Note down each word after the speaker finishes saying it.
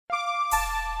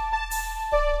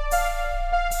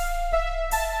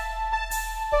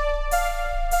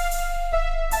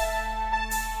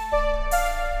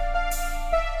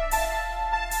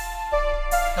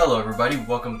Hello everybody,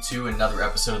 welcome to another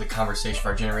episode of the Conversation of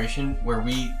Our Generation, where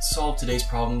we solve today's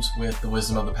problems with the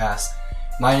wisdom of the past.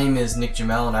 My name is Nick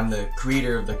Jamel, and I'm the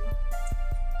creator of the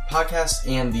podcast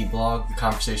and the blog, The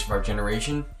Conversation of Our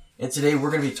Generation. And today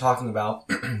we're going to be talking about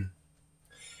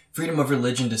Freedom of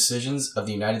Religion Decisions of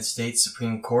the United States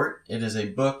Supreme Court. It is a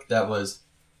book that was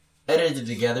edited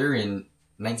together in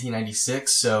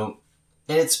 1996, and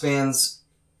it spans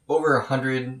over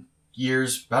 100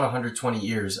 years, about 120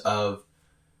 years of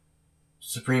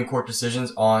Supreme Court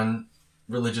decisions on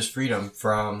religious freedom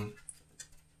and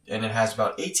it has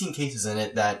about 18 cases in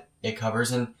it that it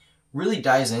covers and really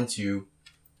dives into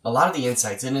a lot of the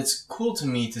insights. And it's cool to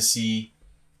me to see,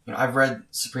 I've read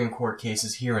Supreme Court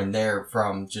cases here and there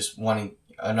from just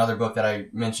another book that I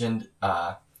mentioned,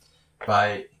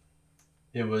 it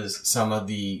was some of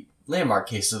the landmark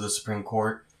cases of the Supreme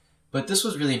Court. But this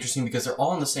was really interesting because they're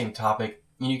all on the same topic,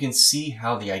 and you can see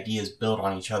how the ideas build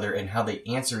on each other and how they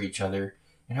answer each other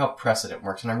and how precedent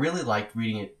works. And I really liked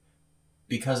reading it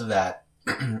because of that.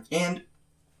 And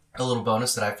a little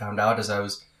bonus that I found out as I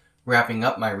was wrapping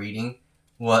up my reading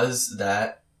was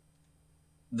that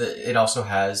it also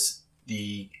has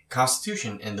the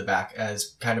Constitution in the back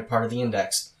as kind of part of the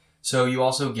index. So you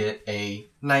also get a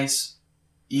nice,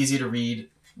 easy to read,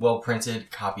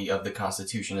 well-printed copy of the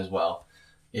Constitution as well,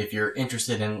 if you're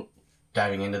interested in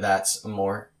diving into that some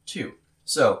more too.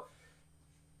 So,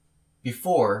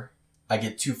 before I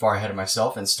get too far ahead of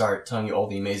myself and start telling you all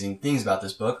the amazing things about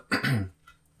this book, I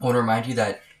want to remind you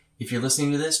that if you're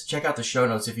listening to this, check out the show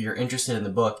notes if you're interested in the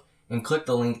book and click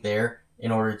the link there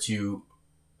in order to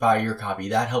buy your copy.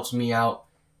 That helps me out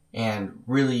and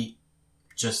really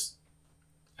just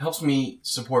helps me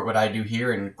support what I do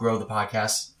here and grow the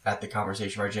podcast at the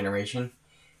Conversation of Our Generation.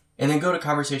 And then go to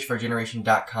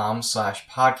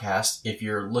conversationofOurGeneration.com/podcast if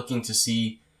you're looking to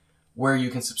see where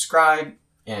you can subscribe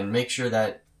and make sure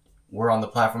that we're on the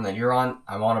platform that you're on.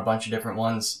 I'm on a bunch of different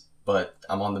ones, but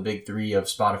I'm on the big three of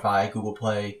Spotify, Google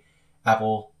Play,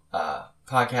 Apple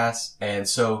Podcasts. And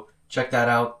so check that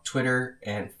out. Twitter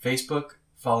and Facebook.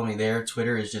 Follow me there.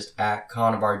 Twitter is just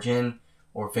 @ConabarGen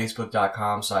or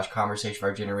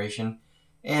Facebook.com/ConversationofOurGeneration.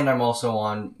 And I'm also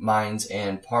on Minds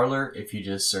and Parler. If you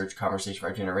just search Conversation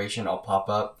of Our Generation, I'll pop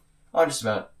up on just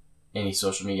about any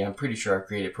social media. I'm pretty sure I've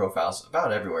created profiles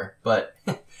about everywhere, but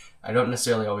I don't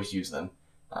necessarily always use them.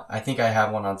 I think I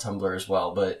have one on Tumblr as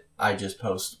well, but I just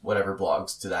post whatever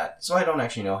blogs to that. So I don't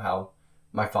actually know how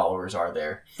my followers are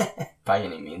there by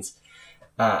any means.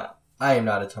 I am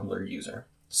not a Tumblr user,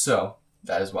 so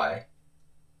that is why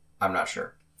I'm not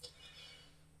sure.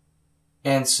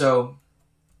 And so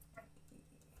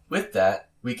with that,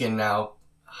 we can now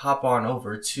hop on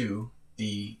over to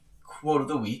the quote of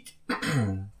the week.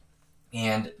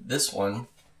 And this one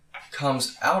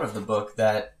comes out of the book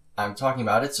that I'm talking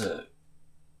about. It's a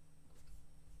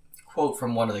quote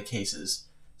from one of the cases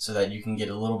so that you can get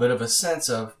a little bit of a sense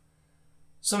of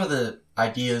some of the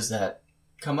ideas that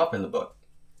come up in the book.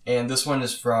 And this one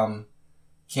is from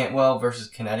Cantwell versus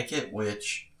Connecticut,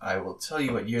 which I will tell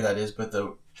you what year that is, but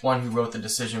the one who wrote the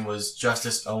decision was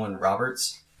Justice Owen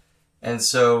Roberts. And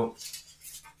so,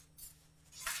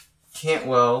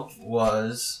 Cantwell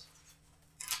was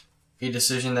a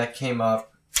decision that came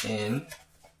up in,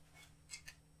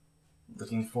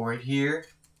 looking for it here,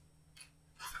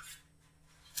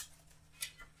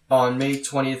 on May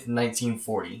 20th,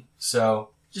 1940. So,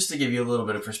 just to give you a little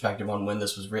bit of perspective on when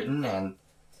this was written and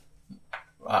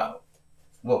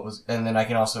and then I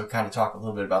can also kind of talk a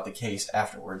little bit about the case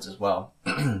afterwards as well.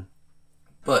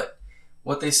 But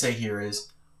what they say here is,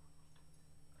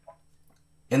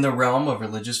 in the realm of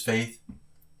religious faith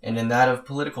and in that of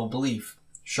political belief,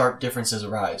 sharp differences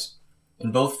arise.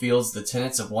 In both fields, the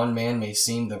tenets of one man may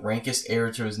seem the rankest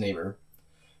error to his neighbor.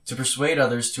 To persuade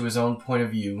others to his own point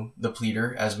of view, the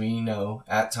pleader, as we know,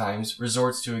 at times,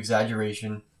 resorts to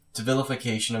exaggeration, to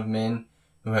vilification of men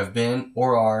who have been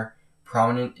or are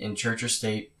prominent in church or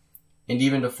state, and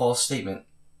even to false statement.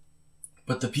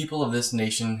 But the people of this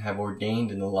nation have ordained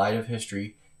in the light of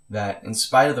history that, in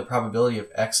spite of the probability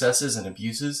of excesses and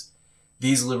abuses,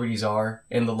 these liberties are,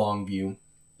 in the long view,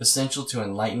 essential to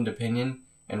enlightened opinion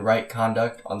and right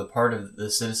conduct on the part of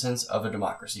the citizens of a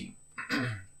democracy.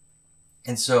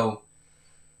 And so,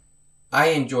 I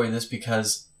enjoy this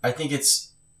because I think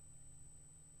it's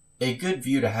a good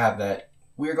view to have that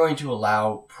we're going to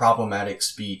allow problematic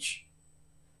speech,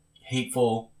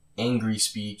 hateful, angry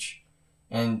speech,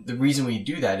 and the reason we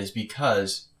do that is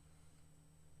because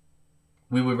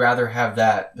we would rather have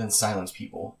that than silence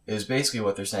people, is basically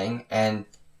what they're saying. And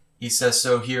he says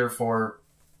so here for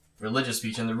religious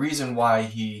speech. And the reason why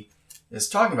he is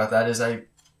talking about that is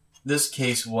this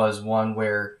case was one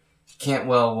where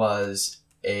Cantwell was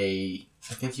I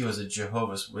think he was a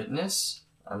Jehovah's Witness.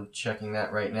 I'm checking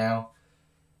that right now.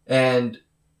 And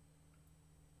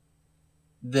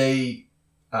they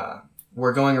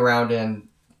were going around and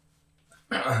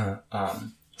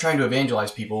trying to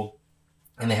evangelize people,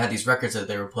 and they had these records that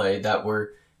they would play that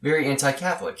were very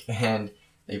anti-Catholic, and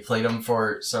they played them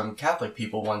for some Catholic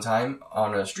people one time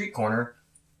on a street corner,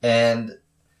 and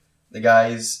the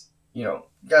guys,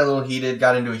 got a little heated,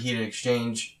 got into a heated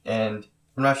exchange, and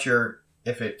I'm not sure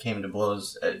if it came to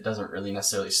blows. It doesn't really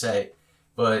necessarily say,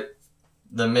 but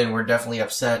the men were definitely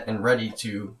upset and ready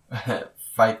to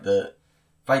fight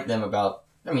them about,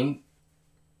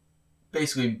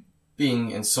 basically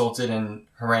being insulted and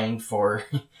harangued for,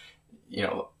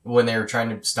 when they were trying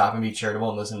to stop and be charitable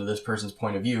and listen to this person's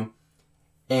point of view.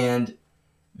 And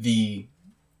the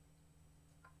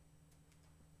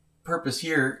purpose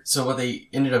here, so what they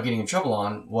ended up getting in trouble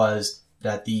on was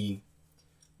that the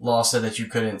law said that you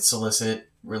couldn't solicit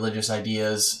religious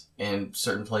ideas in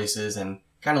certain places and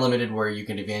kind of limited where you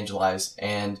could evangelize,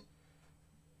 and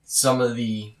some of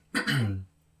the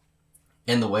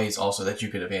and the ways also that you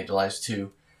could evangelize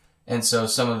too. And so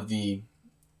some of the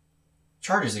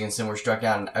charges against him were struck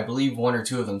down. I believe one or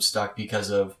two of them stuck because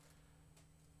of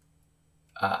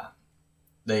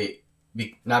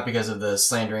not because of the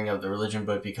slandering of the religion,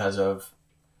 but because of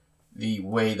the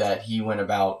way that he went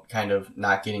about kind of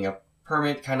not getting a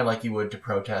permit, kind of like you would to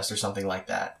protest or something like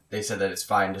that. They said that it's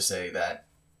fine to say that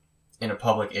in a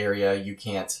public area you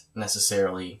can't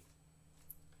necessarily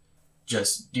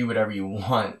just do whatever you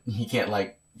want. You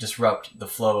can't disrupt the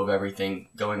flow of everything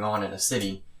going on in a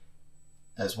city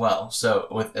as well. So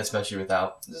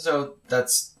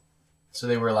so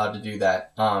they were allowed to do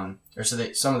that. Some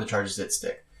of the charges did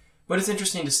stick. But it's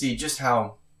interesting to see just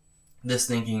how this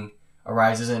thinking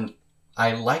arises, and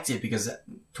I liked it because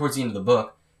towards the end of the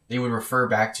book, they would refer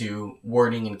back to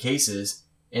wording and cases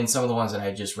in some of the ones that I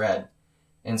had just read.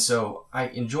 And so I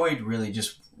enjoyed really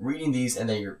just reading these, and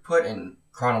they are put in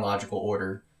chronological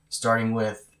order, starting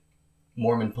with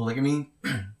Mormon polygamy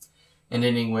and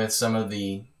ending with some of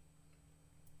the,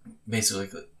 basically,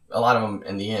 a lot of them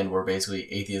in the end were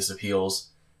basically atheist appeals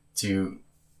to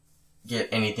get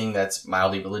anything that's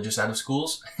mildly religious out of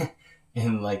schools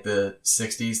in the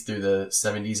 60s through the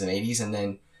 70s and 80s. And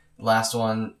then last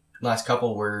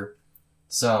couple were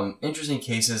some interesting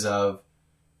cases of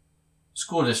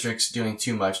school districts doing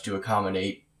too much to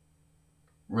accommodate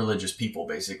religious people,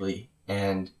 basically,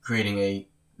 and creating a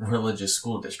religious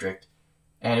school district.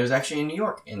 And it was actually in New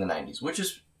York in the 90s, which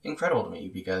is incredible to me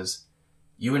because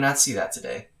you would not see that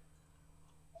today.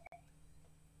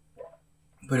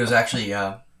 But it was actually,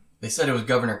 they said it was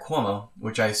Governor Cuomo,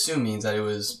 which I assume means that it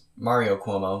was Mario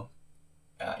Cuomo,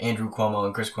 Andrew Cuomo,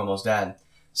 and Chris Cuomo's dad.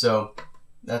 So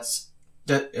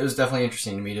it was definitely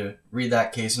interesting to me to read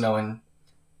that case, knowing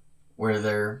where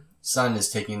their son is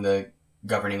taking the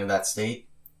governing of that state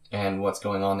and what's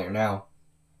going on there now.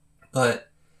 But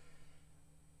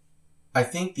I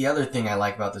think the other thing I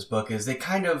like about this book is they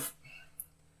kind of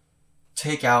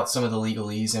take out some of the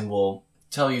legalese and will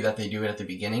tell you that they do it at the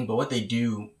beginning, but what they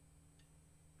do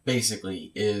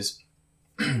basically is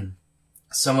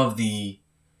some of the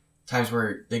times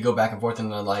where they go back and forth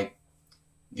and they're like,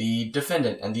 the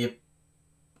defendant and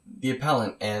the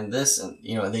appellant and this, and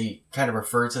they kind of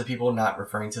refer to the people, not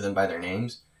referring to them by their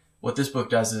names. What this book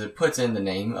does is it puts in the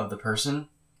name of the person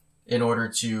in order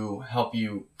to help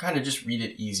you kind of just read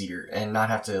it easier and not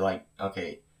have to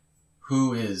okay,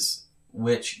 who is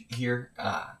which here,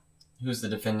 who's the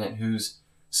defendant, who's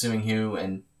suing who,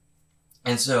 and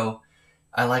so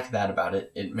I like that about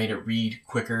it. It made it read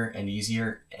quicker and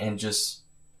easier and just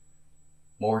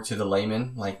more to the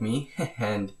layman like me.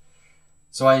 And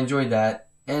so I enjoyed that.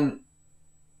 And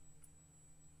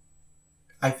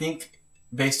I think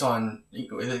based on,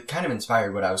 it kind of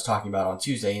inspired what I was talking about on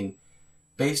Tuesday, and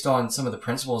based on some of the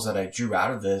principles that I drew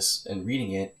out of this and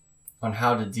reading it on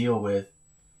how to deal with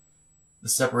the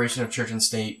separation of church and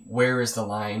state, where is the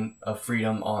line of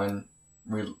freedom on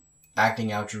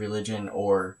acting out your religion,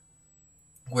 or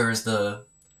where is the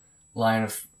line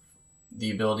of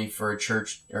the ability for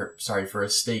a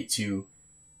state to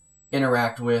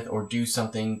interact with or do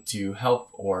something to help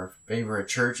or favor a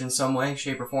church in some way,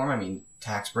 shape, or form.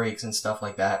 Tax breaks and stuff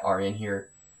like that are in here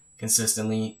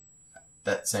consistently,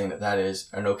 that saying that is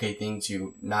an okay thing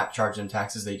to not charge them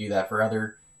taxes. They do that for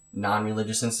other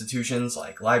non-religious institutions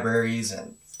like libraries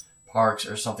and parks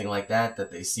or something like that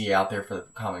they see out there for the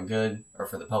common good or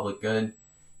for the public good.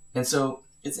 And so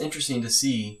it's interesting to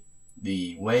see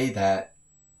the way that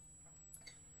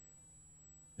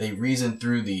they reason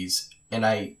through these, and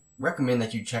I recommend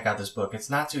that you check out this book. It's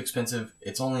not too expensive.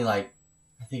 It's only I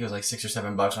I think it was like $6 or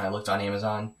 $7 when I looked on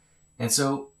Amazon. And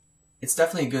so it's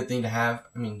definitely a good thing to have.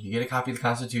 I mean, you get a copy of the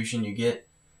Constitution, you get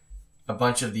a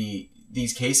bunch of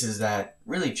these cases that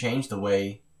really change the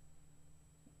way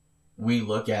we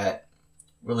look at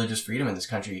religious freedom in this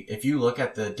country. If you look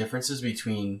at the differences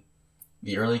between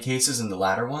the early cases and the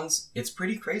latter ones, it's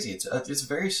pretty crazy. It's a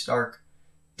very stark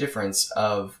difference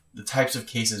of the types of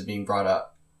cases being brought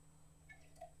up.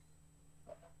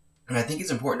 And I think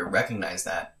it's important to recognize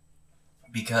that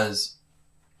because,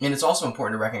 and it's also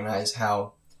important to recognize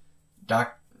how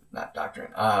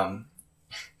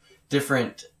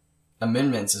different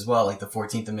amendments as well, like the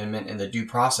 14th Amendment and the Due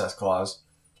Process Clause,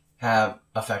 have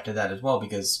affected that as well,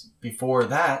 because before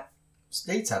that,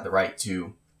 states had the right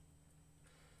to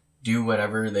do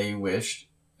whatever they wished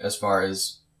as far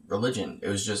as religion. It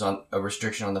was just on a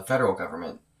restriction on the federal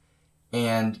government.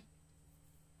 And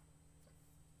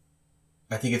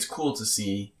I think it's cool to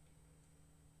see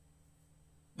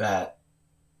that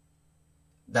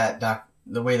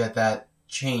the way that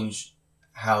changed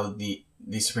how the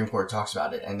Supreme Court talks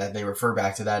about it, and that they refer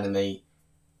back to that, and they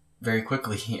very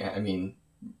quickly, I mean,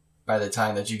 by the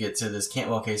time that you get to this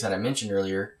Cantwell case that I mentioned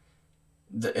earlier,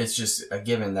 it's just a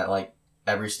given that like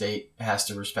every state has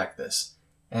to respect this.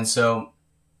 And so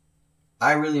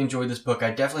I really enjoyed this book.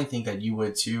 I definitely think that you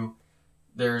would too.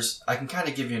 I can kind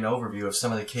of give you an overview of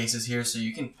some of the cases here so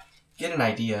you can get an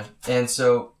idea. And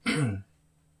so,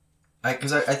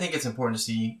 because I think it's important to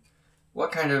see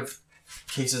what kind of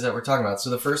cases that we're talking about. So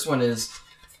the first one is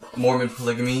Mormon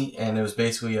polygamy, and it was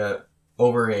basically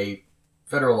over a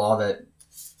federal law that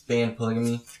banned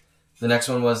polygamy. The next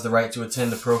one was the right to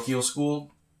attend a parochial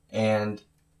school, and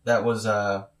that was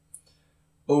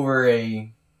over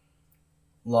a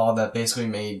law that basically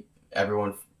made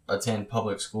everyone attend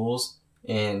public schools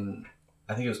in,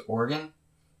 I think it was Oregon.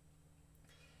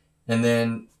 And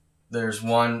then there's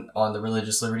one on the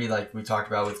religious liberty, like we talked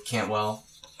about with Cantwell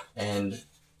and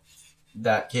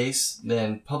that case.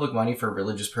 Then public money for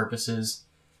religious purposes,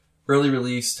 early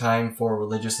release time for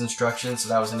religious instruction. So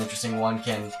that was an interesting one.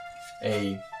 Can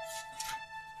a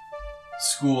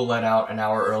school let out an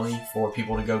hour early for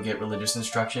people to go get religious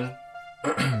instruction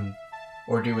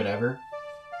or do whatever?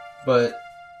 But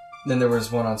then there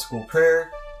was one on school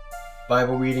prayer,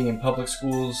 Bible reading in public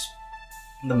schools,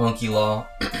 the Monkey Law,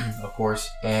 of course,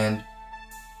 and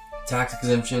tax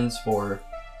exemptions for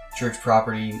church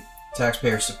property,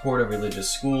 taxpayer support of religious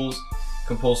schools,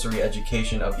 compulsory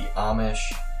education of the Amish,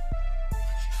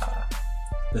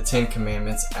 the Ten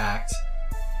Commandments Act,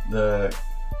 the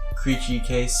Creechy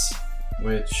case,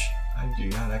 which I do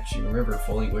not actually remember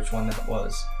fully which one that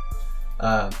was.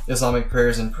 Islamic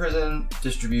prayers in prison,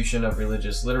 distribution of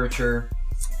religious literature,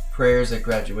 prayers at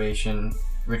graduation,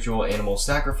 ritual animal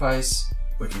sacrifice,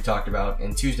 which we talked about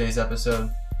in Tuesday's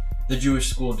episode, the Jewish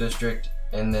school district,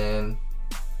 and then,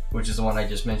 which is the one I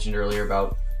just mentioned earlier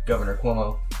about Governor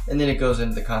Cuomo, and then it goes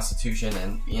into the Constitution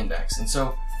and the Index. And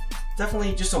so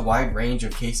definitely just a wide range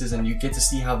of cases, and you get to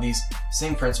see how these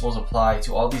same principles apply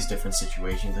to all these different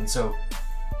situations. And so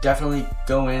definitely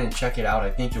go in and check it out.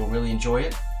 I think you'll really enjoy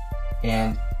it.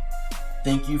 And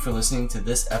thank you for listening to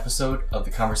this episode of The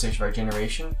Conversation of Our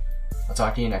Generation. I'll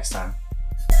talk to you next time.